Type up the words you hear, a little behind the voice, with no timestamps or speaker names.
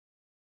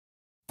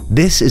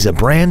This is a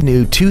brand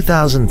new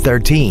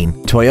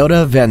 2013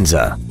 Toyota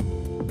Venza.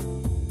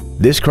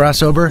 This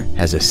crossover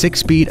has a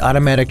 6-speed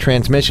automatic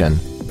transmission,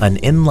 an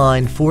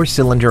inline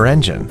 4-cylinder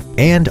engine,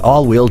 and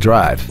all-wheel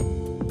drive.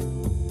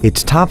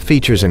 Its top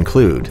features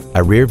include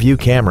a rear-view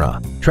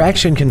camera,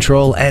 traction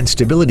control and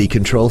stability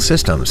control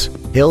systems,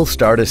 hill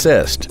start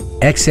assist,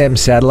 XM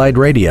satellite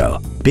radio,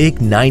 big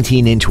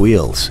 19-inch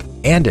wheels,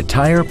 and a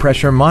tire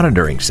pressure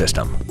monitoring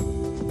system.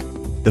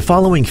 The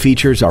following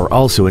features are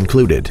also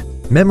included: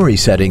 memory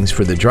settings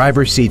for the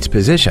driver's seat's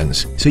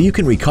positions so you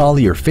can recall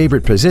your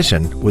favorite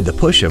position with the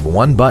push of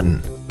one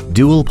button,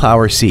 dual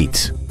power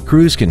seats,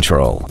 cruise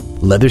control,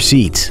 leather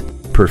seats,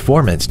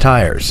 performance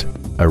tires,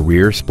 a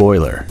rear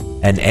spoiler,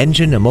 an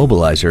engine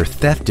immobilizer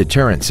theft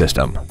deterrent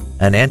system,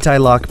 an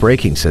anti-lock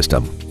braking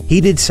system,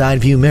 heated side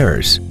view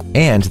mirrors,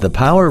 and the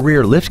power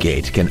rear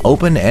liftgate can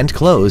open and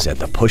close at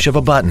the push of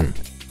a button.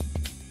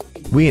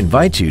 We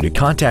invite you to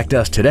contact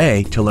us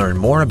today to learn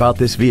more about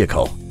this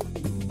vehicle.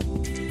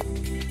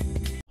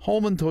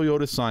 Holman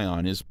Toyota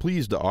Scion is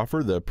pleased to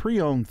offer the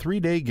pre-owned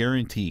 3-day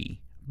guarantee.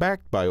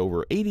 Backed by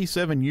over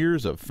 87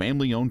 years of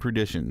family-owned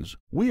traditions,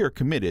 we are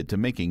committed to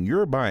making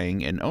your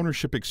buying and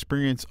ownership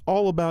experience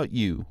all about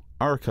you,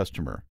 our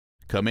customer.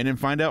 Come in and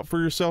find out for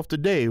yourself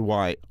today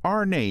why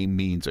our name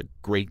means a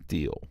great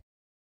deal.